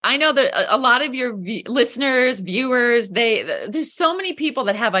I know that a lot of your listeners, viewers, there's so many people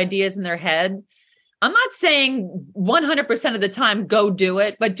that have ideas in their head. I'm not saying 100% of the time, go do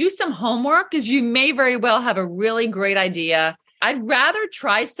it, but do some homework because you may very well have a really great idea. I'd rather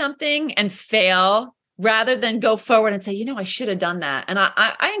try something and fail rather than go forward and say, I should have done that. And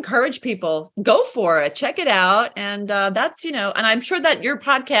I encourage people, go for it, check it out. And that's, and I'm sure that your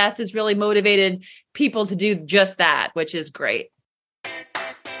podcast has really motivated people to do just that, which is great.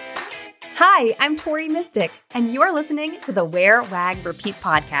 Hi, I'm Tori Mystic, and you're listening to the Wear, Wag, Repeat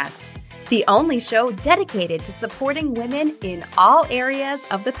podcast, the only show dedicated to supporting women in all areas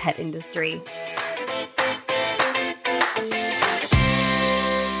of the pet industry.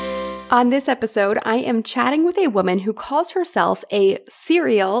 On this episode, I am chatting with a woman who calls herself a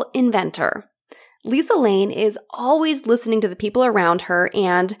serial inventor. Lisa Lane is always listening to the people around her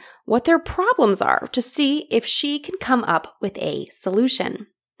and what their problems are to see if she can come up with a solution.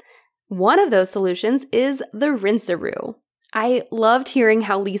 One of those solutions is the Rinseroo. I loved hearing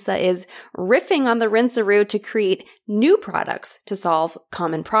how Lisa is riffing on the Rinseroo to create new products to solve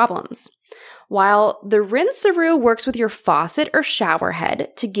common problems. While the Rinseroo works with your faucet or shower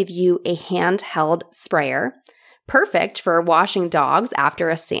head to give you a handheld sprayer, perfect for washing dogs after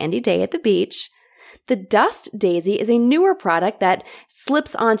a sandy day at the beach, the Dust Daisy is a newer product that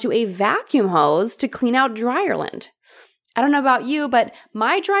slips onto a vacuum hose to clean out dryer lint. I don't know about you, but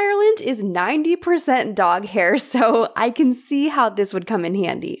my dryer lint is 90% dog hair, so I can see how this would come in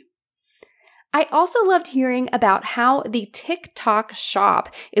handy. I also loved hearing about how the TikTok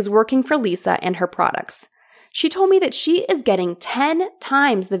shop is working for Lisa and her products. She told me that she is getting 10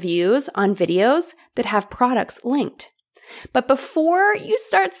 times the views on videos that have products linked. But before you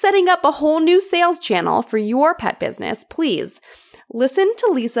start setting up a whole new sales channel for your pet business, please listen to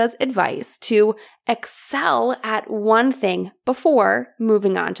Lisa's advice to excel at one thing before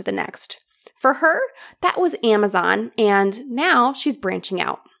moving on to the next. For her, that was Amazon, and now she's branching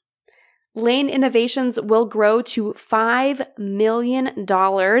out. Lane Innovations will grow to $5 million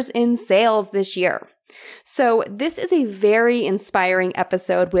in sales this year. So this is a very inspiring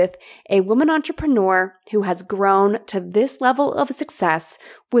episode with a woman entrepreneur who has grown to this level of success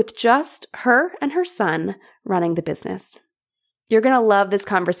with just her and her son running the business. You're going to love this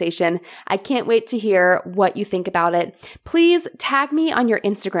conversation. I can't wait to hear what you think about it. Please tag me on your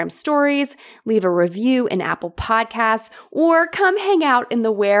Instagram stories, leave a review in Apple Podcasts, or come hang out in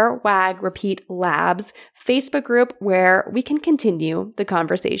the Wear, Wag, Repeat Labs Facebook group where we can continue the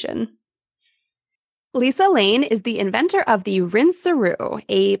conversation. Lisa Lane is the inventor of the Rinseroo,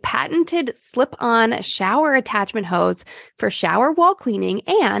 a patented slip-on shower attachment hose for shower wall cleaning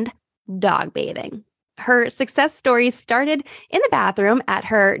and dog bathing. Her success story started in the bathroom at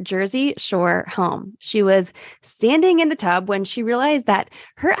her Jersey Shore home. She was standing in the tub when she realized that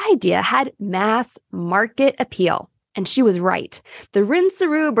her idea had mass market appeal. And she was right. The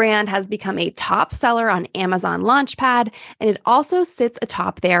Rinseroo brand has become a top seller on Amazon Launchpad, and it also sits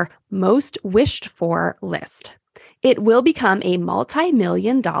atop their most wished for list. It will become a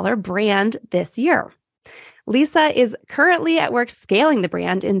multi-million-dollar brand this year. Lisa is currently at work scaling the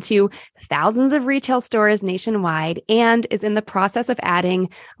brand into thousands of retail stores nationwide and is in the process of adding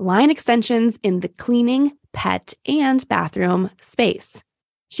line extensions in the cleaning, pet, and bathroom space.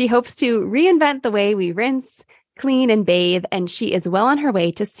 She hopes to reinvent the way we rinse, clean, and bathe, and she is well on her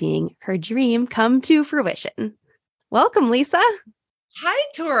way to seeing her dream come to fruition. Welcome, Lisa. Hi,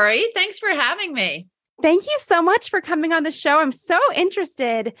 Tori. Thanks for having me. Thank you so much for coming on the show. I'm so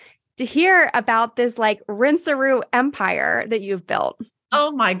interested to hear about this Rinseroo empire that you've built.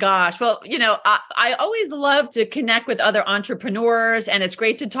 Oh my gosh. Well, I always love to connect with other entrepreneurs, and it's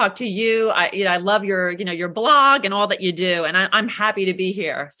great to talk to you. I love your blog and all that you do, and I'm happy to be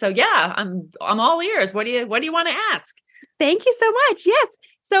here. So yeah, I'm all ears. What do you want to ask? Thank you so much. Yes.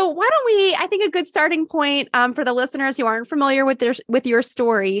 So why don't we, I think a good starting point for the listeners who aren't familiar with your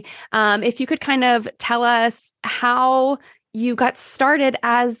story, if you could kind of tell us how you got started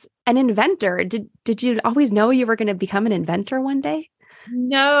as an inventor. Did you always know you were going to become an inventor one day?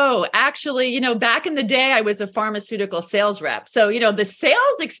 No, actually, back in the day, I was a pharmaceutical sales rep. So, the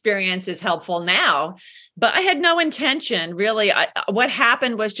sales experience is helpful now, but I had no intention really. What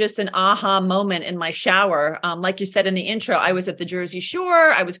happened was just an aha moment in my shower. Like you said in the intro, I was at the Jersey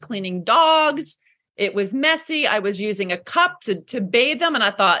Shore. I was cleaning dogs. It was messy. I was using a cup to bathe them. And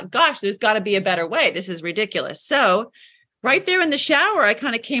I thought, gosh, there's got to be a better way. This is ridiculous. So right there in the shower, I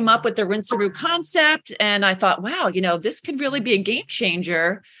kind of came up with the Rinseroo concept. And I thought, wow, this could really be a game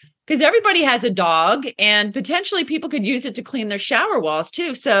changer because everybody has a dog and potentially people could use it to clean their shower walls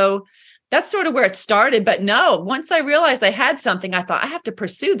too. So that's sort of where it started. But no, once I realized I had something, I thought I have to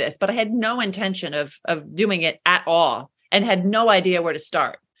pursue this, but I had no intention of doing it at all and had no idea where to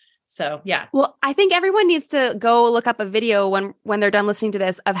start. So, yeah. Well, I think everyone needs to go look up a video when they're done listening to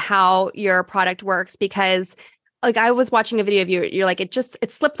this of how your product works, because like I was watching a video of you, you're like, it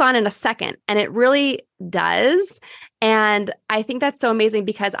slips on in a second, and it really does. And I think that's so amazing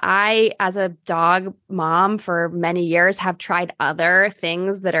because I, as a dog mom for many years, have tried other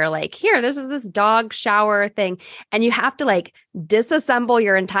things that are like, here, this is this dog shower thing. And you have to like disassemble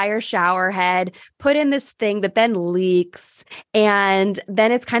your entire shower head, put in this thing that then leaks. And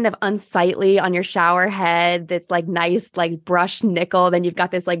then it's kind of unsightly on your shower head. That's like nice, like brushed nickel. Then you've got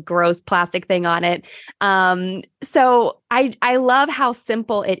this like gross plastic thing on it. So I love how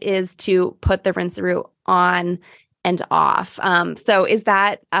simple it is to put the Rinseroo on and off. So is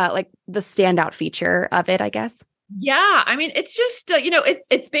that like the standout feature of it, I guess? Yeah. I mean, it's just,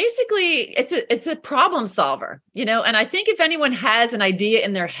 it's basically, it's a problem solver, and I think if anyone has an idea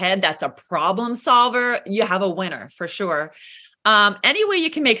in their head, that's a problem solver, you have a winner for sure. Any way you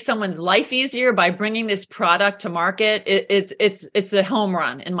can make someone's life easier by bringing this product to market, it's a home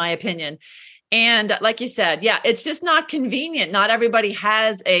run, in my opinion. And like you said, yeah, it's just not convenient. Not everybody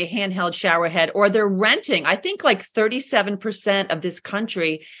has a handheld shower head, or they're renting. I think like 37% of this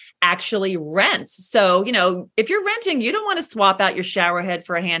country actually rents. So, if you're renting, you don't want to swap out your shower head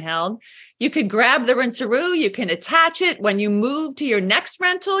for a handheld. You could grab the Rinseroo, you can attach it. When you move to your next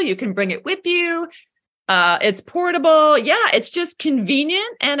rental, you can bring it with you. It's portable. Yeah, it's just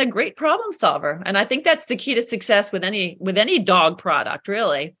convenient and a great problem solver. And I think that's the key to success with any dog product,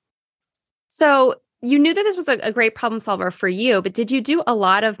 really. So you knew that this was a great problem solver for you, but did you do a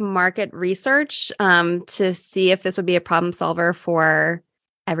lot of market research to see if this would be a problem solver for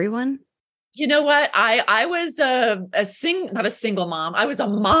everyone? You know what? I was not a single mom. I was a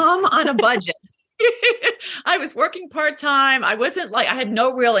mom on a budget. I was working part-time. I had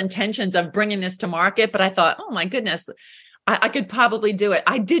no real intentions of bringing this to market, but I thought, oh my goodness, I could probably do it.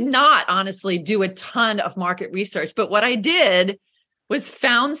 I did not honestly do a ton of market research, but what I did was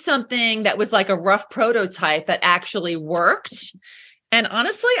found something that was like a rough prototype that actually worked. And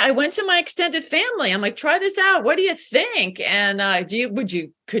honestly, I went to my extended family. I'm like, try this out. What do you think? And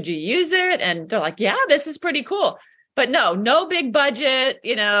could you use it? And they're like, yeah, this is pretty cool. But no big budget.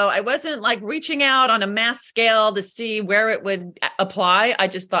 I wasn't like reaching out on a mass scale to see where it would apply. I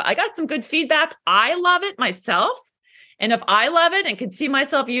just thought I got some good feedback. I love it myself. And if I love it and can see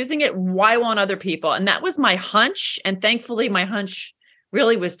myself using it, why won't other people? And that was my hunch. And thankfully, my hunch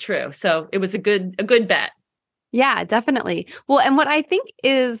really was true. So it was a good bet. Yeah, definitely. Well, and what I think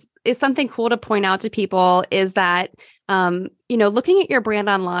is something cool to point out to people is that, looking at your brand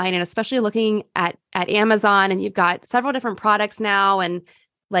online, and especially looking at Amazon, and you've got several different products now and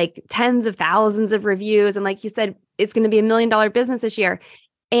like tens of thousands of reviews. And like you said, it's going to be $1 million business this year.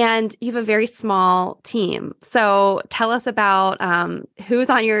 And you have a very small team. So tell us about who's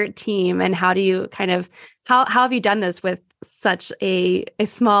on your team and how do you how have you done this with such a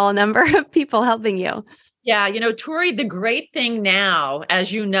small number of people helping you? Yeah, Tori, the great thing now,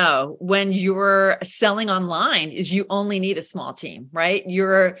 as you know, when you're selling online is you only need a small team, right?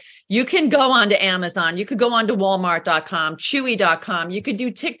 You can go onto Amazon, you could go onto Walmart.com, Chewy.com, you could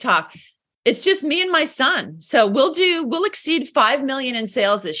do TikTok. It's just me and my son. So we'll exceed 5 million in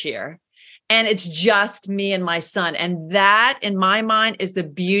sales this year. And it's just me and my son. And that, in my mind, is the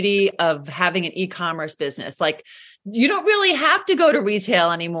beauty of having an e-commerce business. Like, you don't really have to go to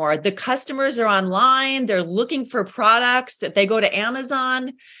retail anymore. The customers are online. They're looking for products. That they go to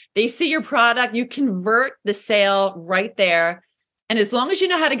Amazon, they see your product, you convert the sale right there. And as long as you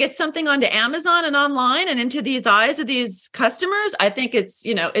know how to get something onto Amazon and online and into these eyes of these customers, I think it's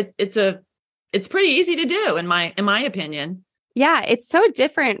pretty easy to do in my opinion. Yeah, it's so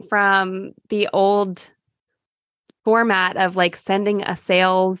different from the old format of like sending a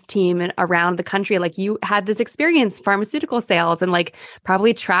sales team around the country. Like you had this experience, pharmaceutical sales, and like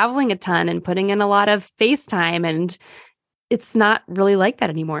probably traveling a ton and putting in a lot of FaceTime. And it's not really like that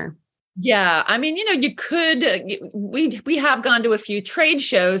anymore. Yeah. I mean, we have gone to a few trade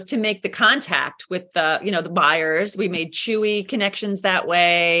shows to make the contact with the buyers. We made Chewy connections that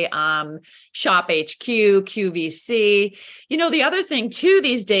way. Shop HQ, QVC. The other thing too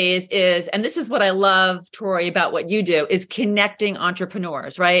these days is, and this is what I love, Tori, about what you do, is connecting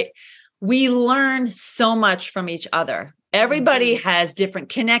entrepreneurs, right? We learn so much from each other. Everybody has different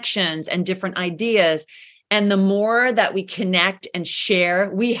connections and different ideas. And the more that we connect and share,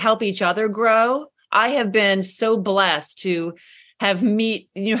 we help each other grow. I have been so blessed to have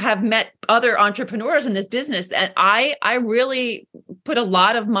met other entrepreneurs in this business. And I really put a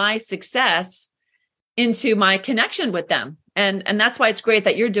lot of my success into my connection with them. And that's why it's great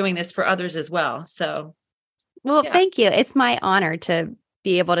that you're doing this for others as well. So, well, yeah. thank you. It's my honor to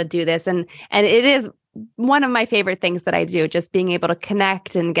be able to do this. And it is one of my favorite things that I do, just being able to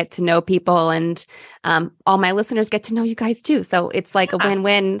connect and get to know people, and all my listeners get to know you guys too. So it's like a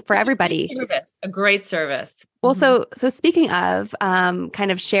win-win for everybody. A great service. Well, so speaking of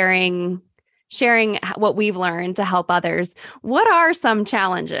kind of sharing what we've learned to help others, what are some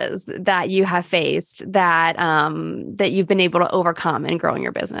challenges that you have faced that that you've been able to overcome in growing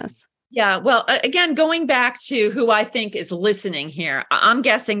your business? Yeah. Well, again, going back to who I think is listening here, I'm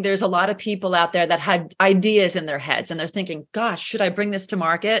guessing there's a lot of people out there that had ideas in their heads and they're thinking, gosh, should I bring this to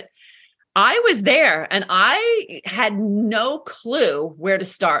market? I was there and I had no clue where to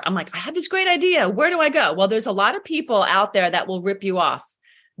start. I'm like, I had this great idea. Where do I go? Well, there's a lot of people out there that will rip you off.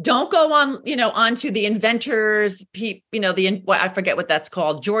 Don't go on, onto the inventors, I forget what that's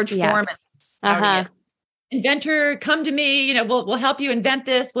called. George Foreman. Inventor, come to me, we'll help you invent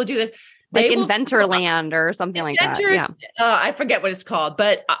this. We'll do this. Like Inventorland or something like that. Yeah. I forget what it's called,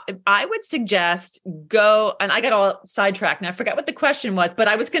 but I would suggest go, and I got all sidetracked and I forgot what the question was, but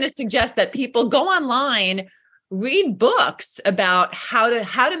I was going to suggest that people go online, read books about how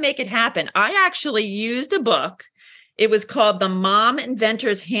to make it happen. I actually used a book. It was called The Mom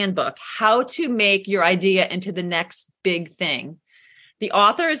Inventor's Handbook, How to Make Your Idea into the Next Big Thing. The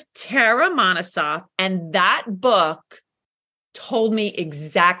author is Tara Monosoff, and that book told me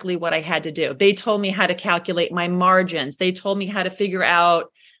exactly what I had to do. They told me how to calculate my margins. They told me how to figure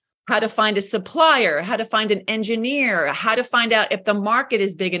out how to find a supplier, how to find an engineer, how to find out if the market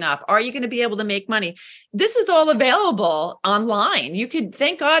is big enough. Are you going to be able to make money? This is all available online. You could,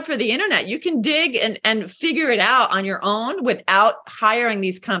 thank God for the internet. You can dig and figure it out on your own without hiring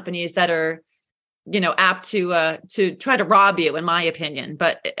these companies that are apt to try to rob you, in my opinion.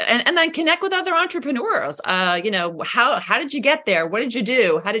 But and then connect with other entrepreneurs. How did you get there? What did you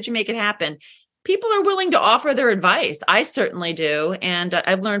do? How did you make it happen? People are willing to offer their advice. I certainly do, and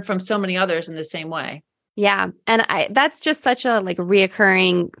I've learned from so many others in the same way. Yeah, and that's just such a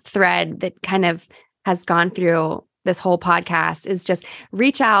reoccurring thread that kind of has gone through this whole podcast, is just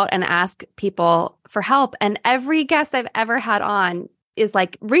reach out and ask people for help. And every guest I've ever had on is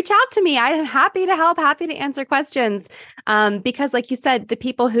like, reach out to me. I'm happy to help, happy to answer questions. Because like you said, the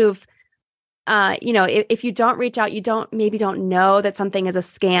people who've, if you don't reach out, you don't know that something is a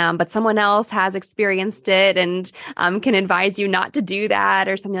scam, but someone else has experienced it and can advise you not to do that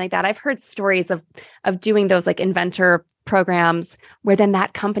or something like that. I've heard stories of doing those like inventor programs where then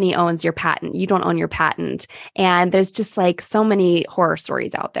that company owns your patent. You don't own your patent. And there's just like so many horror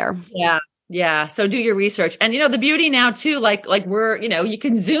stories out there. Yeah. Yeah. So do your research. And, the beauty now too, like we're, you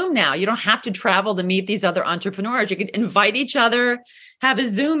can Zoom now. You don't have to travel to meet these other entrepreneurs. You could invite each other, have a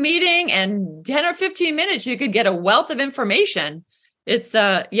Zoom meeting, and 10 or 15 minutes, you could get a wealth of information. It's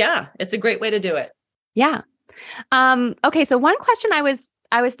it's a great way to do it. Yeah. Okay. So one question I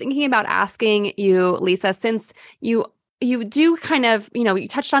was thinking about asking you, Lisa, since you do kind of, you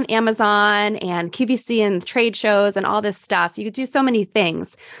touched on Amazon and QVC and trade shows and all this stuff. You do so many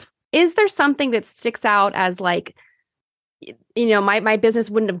things. Is there something that sticks out as like, my business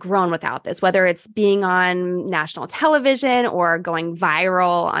wouldn't have grown without this, whether it's being on national television or going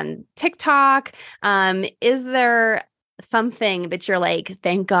viral on TikTok? Is there something that you're like,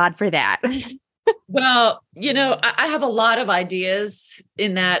 thank God for that? Well, I have a lot of ideas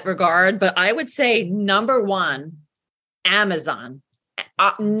in that regard, but I would say number one, Amazon.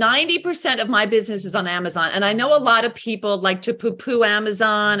 90% of my business is on Amazon. And I know a lot of people like to poo-poo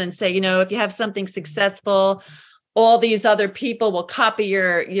Amazon and say, if you have something successful, all these other people will copy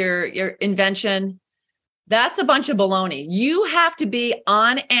your invention. That's a bunch of baloney. You have to be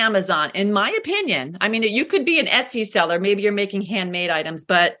on Amazon, in my opinion. I mean, you could be an Etsy seller. Maybe you're making handmade items,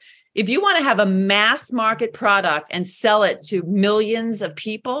 but if you want to have a mass market product and sell it to millions of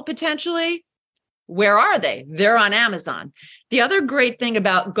people, potentially, where are they? They're on Amazon. The other great thing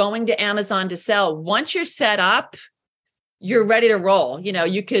about going to Amazon to sell, once you're set up, you're ready to roll.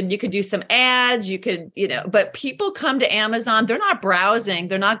 You could do some ads, but people come to Amazon, they're not browsing,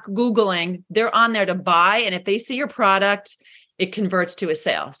 they're not Googling, they're on there to buy. And if they see your product, it converts to a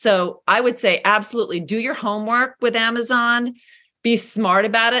sale. So I would say absolutely do your homework with Amazon, be smart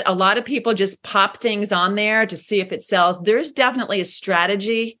about it. A lot of people just pop things on there to see if it sells. There's definitely a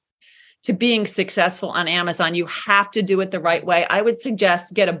strategy to being successful on Amazon. You have to do it the right way. I would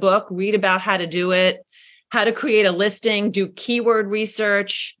suggest get a book, read about how to do it, how to create a listing, do keyword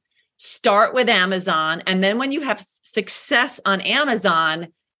research, start with Amazon. And then when you have success on Amazon,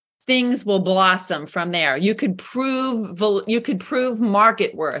 things will blossom from there. You could prove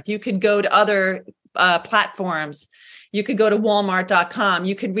market worth. You could go to other platforms. You could go to Walmart.com.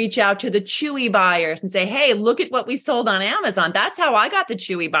 You could reach out to the Chewy buyers and say, hey, look at what we sold on Amazon. That's how I got the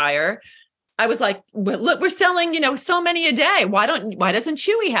Chewy buyer. I was like, well, look, we're selling, so many a day. Why doesn't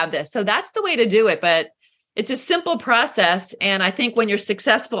Chewy have this? So that's the way to do it. But it's a simple process. And I think when you're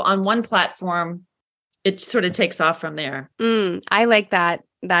successful on one platform, it sort of takes off from there. I like that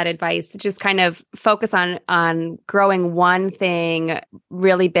advice. Just kind of focus on growing one thing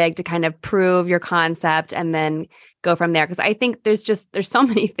really big to kind of prove your concept and then go from there. Because I think there's so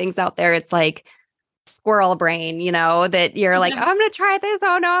many things out there. It's like squirrel brain, that you're like, oh, I'm going to try this.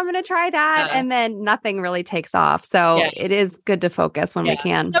 Oh no, I'm going to try that. Yeah. And then nothing really takes off. So it is good to focus when we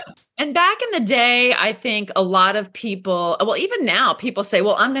can. And back in the day, I think a lot of people, well, even now people say,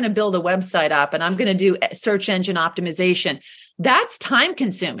 well, I'm going to build a website up and I'm going to do search engine optimization. That's time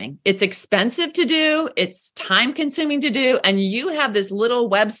consuming. It's expensive to do. It's time consuming to do. And you have this little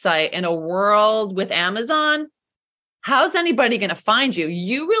website in a world with Amazon. How's anybody going to find you?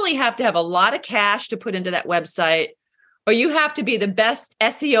 You really have to have a lot of cash to put into that website, or you have to be the best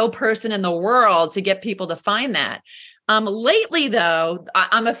SEO person in the world to get people to find that. Lately, though,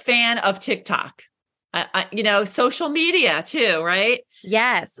 I'm a fan of TikTok. Social media too, right?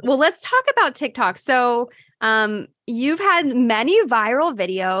 Yes. Well, let's talk about TikTok. So you've had many viral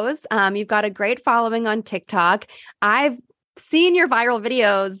videos. You've got a great following on TikTok. I've seen your viral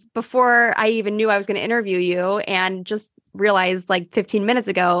videos before I even knew I was going to interview you, and just realized like 15 minutes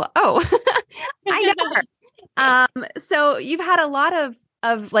ago, oh, I know her. So you've had a lot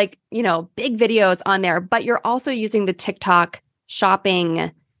of like, big videos on there, but you're also using the TikTok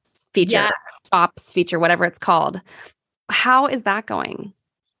shopping feature, shops feature, whatever it's called. How is that going?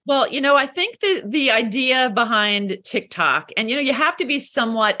 Well, I think the idea behind TikTok, and, you have to be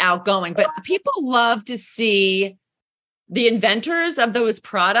somewhat outgoing, but people love to see the inventors of those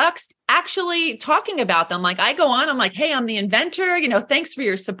products actually talking about them. Like I go on, I'm like, hey, I'm the inventor, thanks for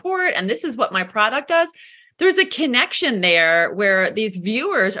your support. And this is what my product does. There's a connection there where these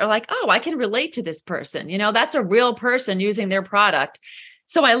viewers are like, oh, I can relate to this person. That's a real person using their product.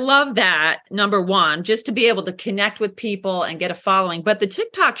 So I love that, number one, just to be able to connect with people and get a following. But the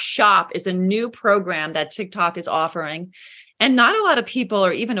TikTok shop is a new program that TikTok is offering, and not a lot of people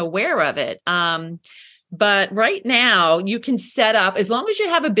are even aware of it. But right now you can set up, as long as you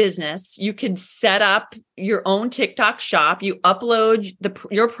have a business, you can set up your own TikTok shop. You upload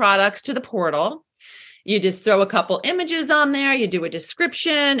your products to the portal. You just throw a couple images on there. You do a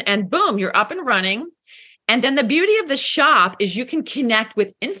description and boom, you're up and running. And then the beauty of the shop is you can connect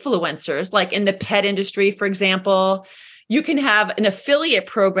with influencers, like in the pet industry, for example. You can have an affiliate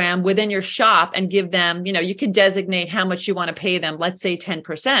program within your shop and give them, you can designate how much you want to pay them, let's say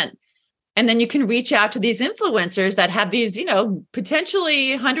 10%. And then you can reach out to these influencers that have these,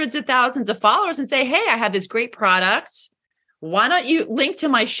 potentially hundreds of thousands of followers and say, hey, I have this great product. Why don't you link to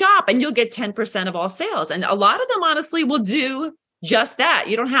my shop and you'll get 10% of all sales? And a lot of them honestly will do just that.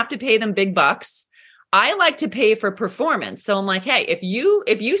 You don't have to pay them big bucks. I like to pay for performance. So I'm like, hey, if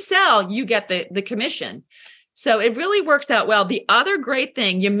you sell, you get the commission. So it really works out well. The other great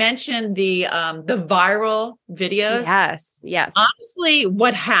thing, you mentioned the viral videos. Yes. Honestly,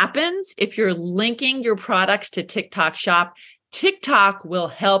 what happens if you're linking your products to TikTok shop, TikTok will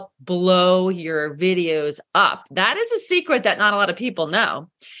help blow your videos up. That is a secret that not a lot of people know.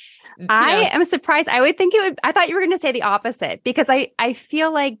 I am surprised. I thought you were going to say the opposite, because I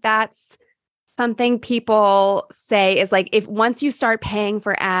feel like that's something people say is like, if once you start paying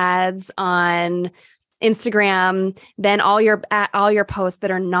for ads on Instagram, then all your posts that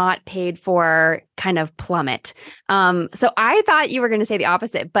are not paid for kind of plummet. So I thought you were going to say the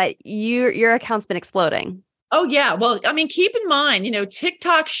opposite, but your account's been exploding. Oh yeah. Well, I mean, keep in mind,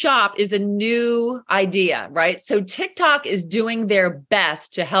 TikTok shop is a new idea, right? So TikTok is doing their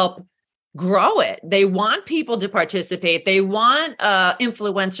best to help grow it. They want people to participate. They want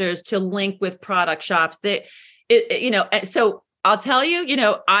influencers to link with product shops. So I'll tell you,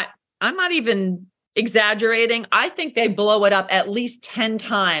 I'm not even exaggerating. I think they blow it up at least 10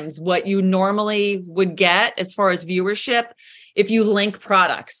 times what you normally would get as far as viewership if you link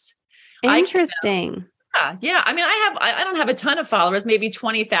products. Interesting. Yeah. I mean, I don't have a ton of followers, maybe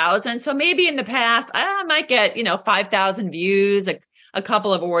 20,000. So maybe in the past, I might get, 5,000 views, a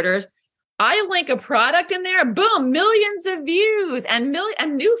couple of orders. I link a product in there, boom, millions of views and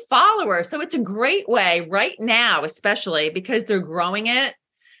new followers. So it's a great way right now, especially because they're growing it.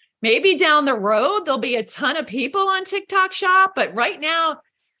 Maybe down the road, there'll be a ton of people on TikTok shop, but right now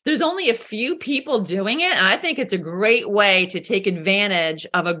there's only a few people doing it. And I think it's a great way to take advantage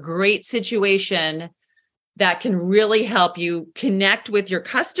of a great situation that can really help you connect with your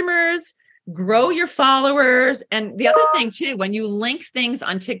customers, grow your followers. And the other thing too, when you link things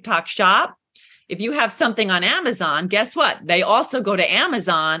on TikTok Shop, if you have something on Amazon, guess what? They also go to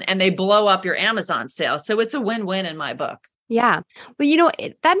Amazon and they blow up your Amazon sales. So it's a win-win in my book. Yeah. Well,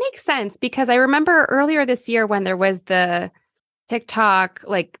 that makes sense because I remember earlier this year when there was the TikTok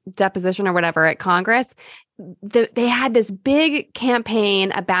like deposition or whatever at Congress, they had this big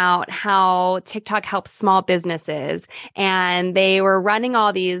campaign about how TikTok helps small businesses, and they were running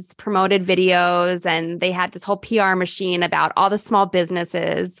all these promoted videos, and they had this whole PR machine about all the small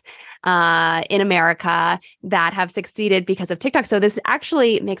businesses in America that have succeeded because of TikTok. So this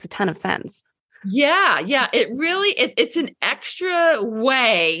actually makes a ton of sense. Yeah. It really, it's an extra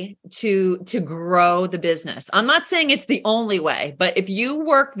way to grow the business. I'm not saying it's the only way, but if you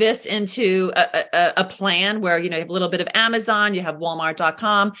work this into a plan where, you have a little bit of Amazon, you have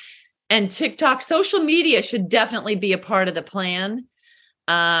Walmart.com and TikTok, social media should definitely be a part of the plan.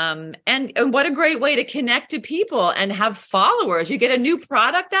 And what a great way to connect to people and have followers. You get a new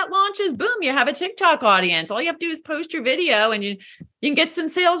product that launches, boom, you have a TikTok audience. All you have to do is post your video and you can get some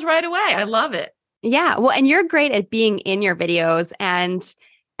sales right away. I love it. Yeah. Well, and you're great at being in your videos and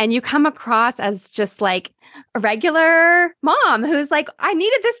you come across as just like a regular mom who's like, I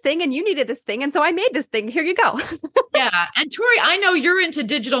needed this thing and you needed this thing. And so I made this thing. Here you go. Yeah. And Tori, I know you're into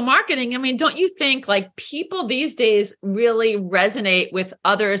digital marketing. I mean, don't you think like people these days really resonate with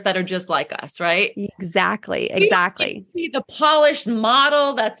others that are just like us, right? Exactly. You see the polished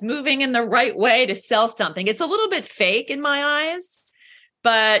model that's moving in the right way to sell something. It's a little bit fake in my eyes.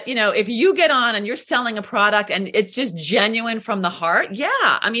 But, if you get on and you're selling a product and it's just genuine from the heart, yeah,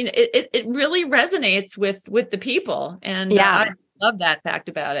 I mean, it really resonates with the people. And I love that fact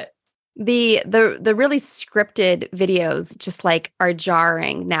about it. The really scripted videos just like are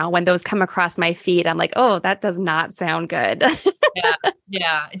jarring now when those come across my feed. I'm like, oh, that does not sound good.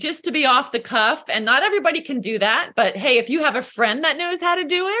 Yeah. Just to be off the cuff. And not everybody can do that. But hey, if you have a friend that knows how to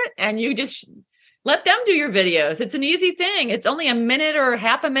do it and you just let them do your videos. It's an easy thing. It's only a minute or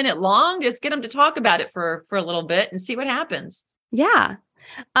half a minute long. Just get them to talk about it for a little bit and see what happens. Yeah.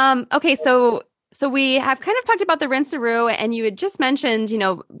 Okay. So we have kind of talked about the Rinseroo, and you had just mentioned,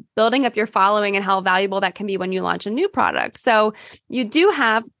 building up your following and how valuable that can be when you launch a new product. So you do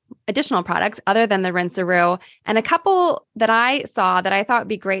have additional products other than the Rinseroo, and a couple that I saw that I thought would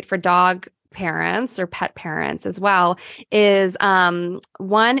be great for dog parents or pet parents as well is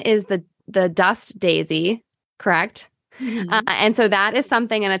one is the dust daisy, correct? Mm-hmm. And so that is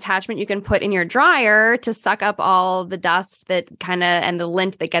an attachment you can put in your dryer to suck up all the dust and the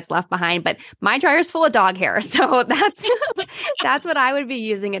lint that gets left behind. But my dryer is full of dog hair. So that's what I would be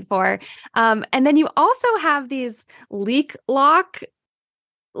using it for. And then you also have these leak lock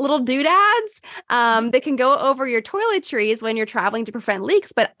little doodads that can go over your toiletries when you're traveling to prevent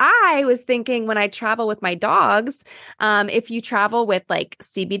leaks. But I was thinking when I travel with my dogs, if you travel with like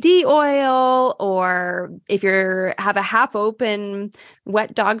CBD oil, or if you have a half open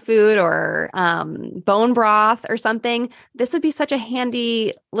wet dog food or bone broth or something, this would be such a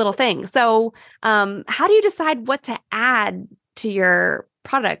handy little thing. So how do you decide what to add to your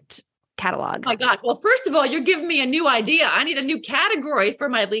product catalog? Oh my God. Well, first of all, you're giving me a new idea. I need a new category for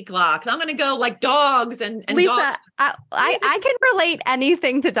my leak locks. I'm going to go like dogs and Lisa, dogs. I can relate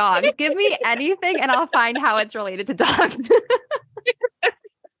anything to dogs. Give me anything and I'll find how it's related to dogs.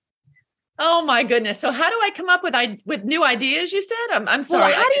 Oh my goodness. So how do I come up with new ideas? You said, I'm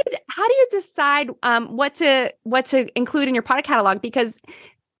sorry. Well, how do you decide what to include in your product catalog? Because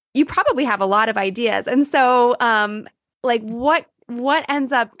you probably have a lot of ideas. And so like what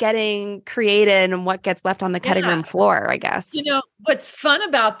ends up getting created and what gets left on the cutting room floor, I guess. What's fun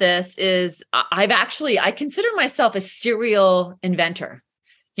about this is I consider myself a serial inventor.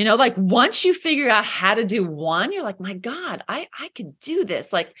 Like once you figure out how to do one, you're like, my God, I could do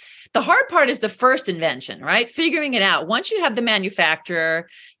this. Like the hard part is the first invention, right? Figuring it out. Once you have the manufacturer,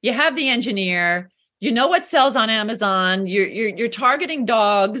 you have the engineer, what sells on Amazon, you're targeting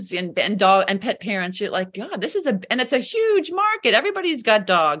dogs and dog and pet parents. You're like, God, and it's a huge market. Everybody's got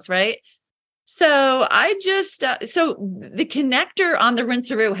dogs, right? So so the connector on the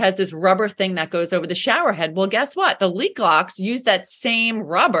Rinseroo has this rubber thing that goes over the shower head. Well, guess what? The leak locks use that same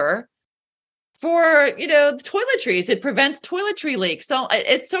rubber for, the toiletries. It prevents toiletry leaks. So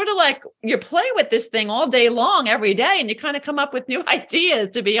it's sort of like you play with this thing all day long, every day, and you kind of come up with new ideas,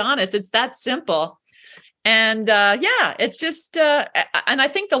 to be honest. It's that simple. And yeah, it's just, and I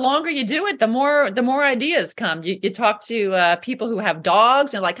think the longer you do it, the more ideas come. You talk to people who have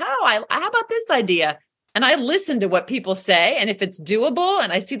dogs and like, oh, how about this idea? And I listen to what people say. And if it's doable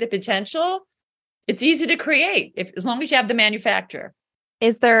and I see the potential, it's easy to create as long as you have the manufacturer.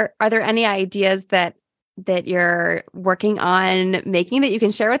 Are there any ideas that you're working on making that you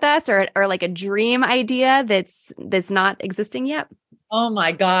can share with us, or like a dream idea that's not existing yet? Oh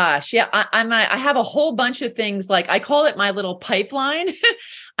my gosh. Yeah. I have a whole bunch of things. Like I call it my little pipeline.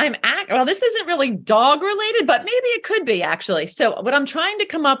 Well, this isn't really dog related, but maybe it could be actually. So what I'm trying to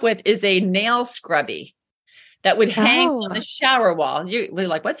come up with is a nail scrubby that would hang on the shower wall. You're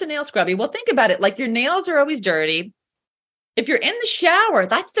like, what's a nail scrubby? Well, think about it. Like your nails are always dirty. If you're in the shower,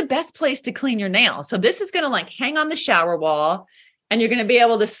 that's the best place to clean your nails. So this is going to like hang on the shower wall, and you're going to be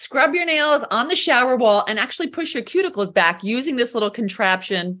able to scrub your nails on the shower wall and actually push your cuticles back using this little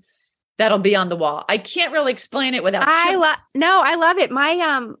contraption that'll be on the wall. I can't really explain it without. I love it.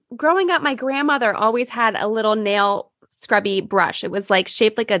 My growing up, my grandmother always had a little nail scrubby brush. It was like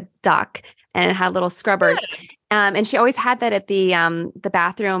shaped like a duck, and it had little scrubbers. And she always had that at the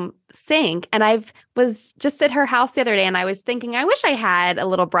bathroom sink. And I was just at her house the other day, and I was thinking, I wish I had a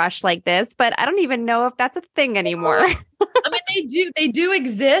little brush like this, but I don't even know if that's a thing anymore. I mean, they do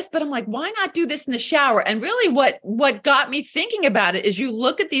exist, but I'm like, why not do this in the shower? And really what got me thinking about it is you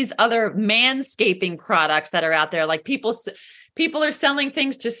look at these other manscaping products that are out there, like people are selling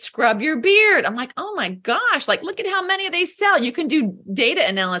things to scrub your beard. I'm like, oh my gosh, like, look at how many they sell. You can do data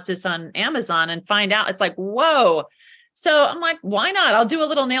analysis on Amazon and find out. It's like, whoa. So I'm like, why not? I'll do a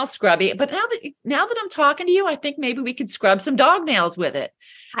little nail scrubby. But now that I'm talking to you, I think maybe we could scrub some dog nails with it.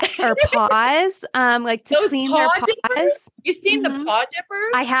 Or paws, like to clean their paws. Dippers? You've seen the paw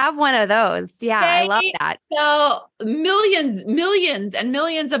dippers? I have one of those. Yeah, I love that. Sell millions and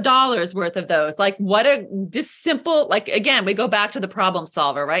millions of dollars worth of those. Like what a just simple, like again, we go back to the problem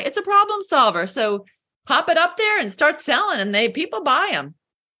solver, right? It's a problem solver. So pop it up there and start selling, and people buy them.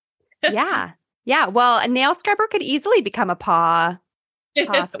 Yeah. Yeah. Well, a nail scrubber could easily become a paw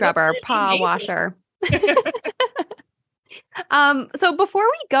scrubber, paw washer. So before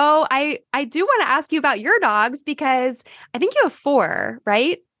we go, I do want to ask you about your dogs, because I think you have 4,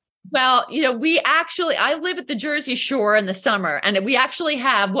 right? Well, I live at the Jersey Shore in the summer, and we actually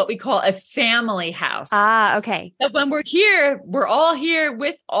have what we call a family house. Ah, okay. So when we're here, we're all here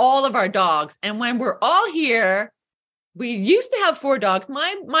with all of our dogs. And when we're all here, we used to have 4 dogs.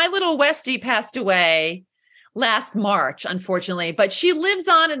 My little Westie passed away last March, unfortunately, but she lives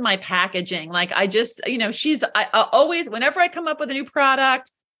on in my packaging. Like I always, whenever I come up with a new product,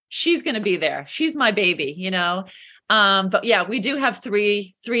 she's going to be there. She's my baby, But yeah, we do have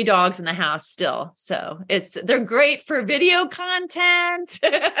three dogs in the house still. So they're great for video content.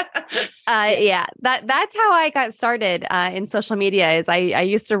 Yeah, that's how I got started in social media. Is I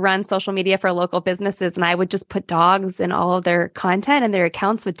used to run social media for local businesses, and I would just put dogs in all of their content, and their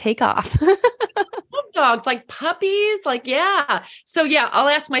accounts would take off. Dogs, like puppies, like, yeah. So yeah, I'll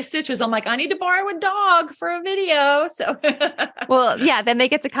ask my stitchers. I'm like, I need to borrow a dog for a video. So well, yeah, then they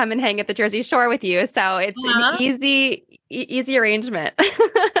get to come and hang at the Jersey Shore with you. So it's an easy arrangement.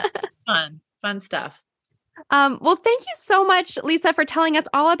 Fun stuff. Well, thank you so much, Lisa, for telling us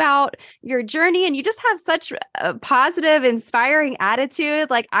all about your journey. And you just have such a positive, inspiring attitude.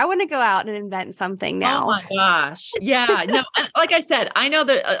 Like, I want to go out and invent something now. Oh my gosh. Yeah. No, like I said, I know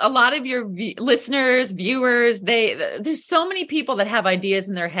that a lot of your listeners, viewers, there's so many people that have ideas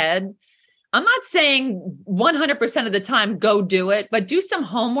in their head. I'm not saying 100% of the time, go do it, but do some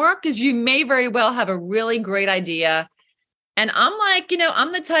homework, because you may very well have a really great idea. And I'm like,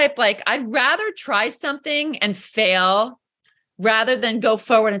 I'm the type, like, I'd rather try something and fail rather than go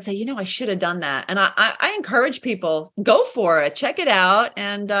forward and say, I should have done that. And I encourage people, go for it, check it out.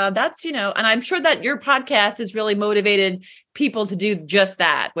 And that's, and I'm sure that your podcast has really motivated people to do just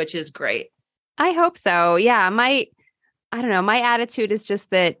that, which is great. I hope so. Yeah. My attitude is just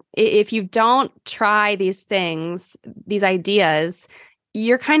that if you don't try these things, these ideas,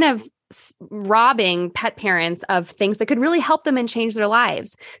 you're kind of robbing pet parents of things that could really help them and change their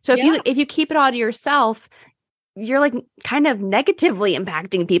lives. So if you keep it all to yourself, you're like kind of negatively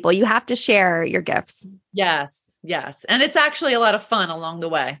impacting people. You have to share your gifts. Yes. And it's actually a lot of fun along the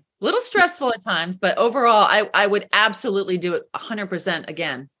way. A little stressful at times, but overall, I would absolutely do it 100%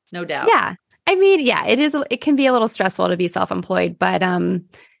 again. No doubt. Yeah. I mean, yeah, it can be a little stressful to be self-employed, but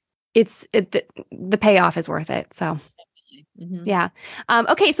the payoff is worth it. So mm-hmm. Yeah.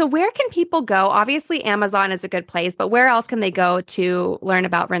 Okay. So where can people go? Obviously, Amazon is a good place, but where else can they go to learn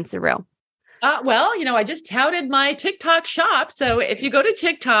about Rinseroo? Well, I just touted my TikTok shop. So if you go to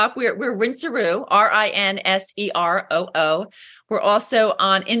TikTok, we're Rinseroo, Rinseroo. We're also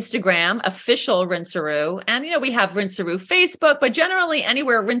on Instagram, official Rinseroo. And, we have Rinseroo Facebook, but generally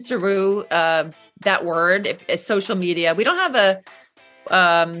anywhere Rinseroo, that word, if it's social media. We don't have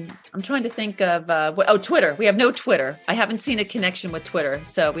I'm trying to think of, Twitter. We have no Twitter. I haven't seen a connection with Twitter,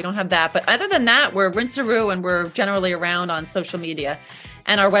 so we don't have that. But other than that, we're Rinseroo, and we're generally around on social media.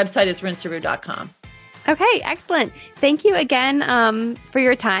 And our website is rinseroo.com. Okay, excellent. Thank you again for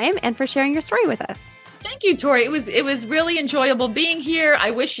your time and for sharing your story with us. Thank you, Tori. It was really enjoyable being here. I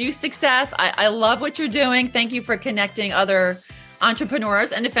wish you success. I love what you're doing. Thank you for connecting other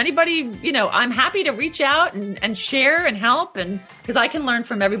entrepreneurs. And if anybody, I'm happy to reach out and share and help, and because I can learn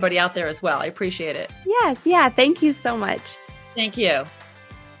from everybody out there as well. I appreciate it. Yes. Yeah. Thank you so much. Thank you.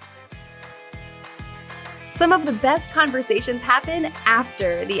 Some of the best conversations happen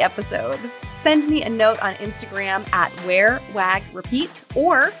after the episode. Send me a note on Instagram at WearWagRepeat,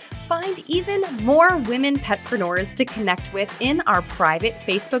 or find even more women petpreneurs to connect with in our private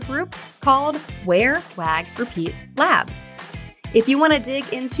Facebook group called Wear, Wag, Repeat Labs. If you want to dig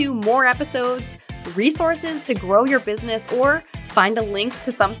into more episodes, resources to grow your business, or find a link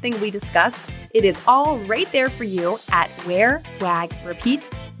to something we discussed, it is all right there for you at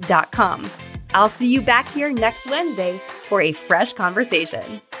wearwagrepeat.com. I'll see you back here next Wednesday for a fresh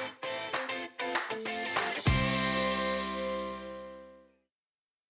conversation.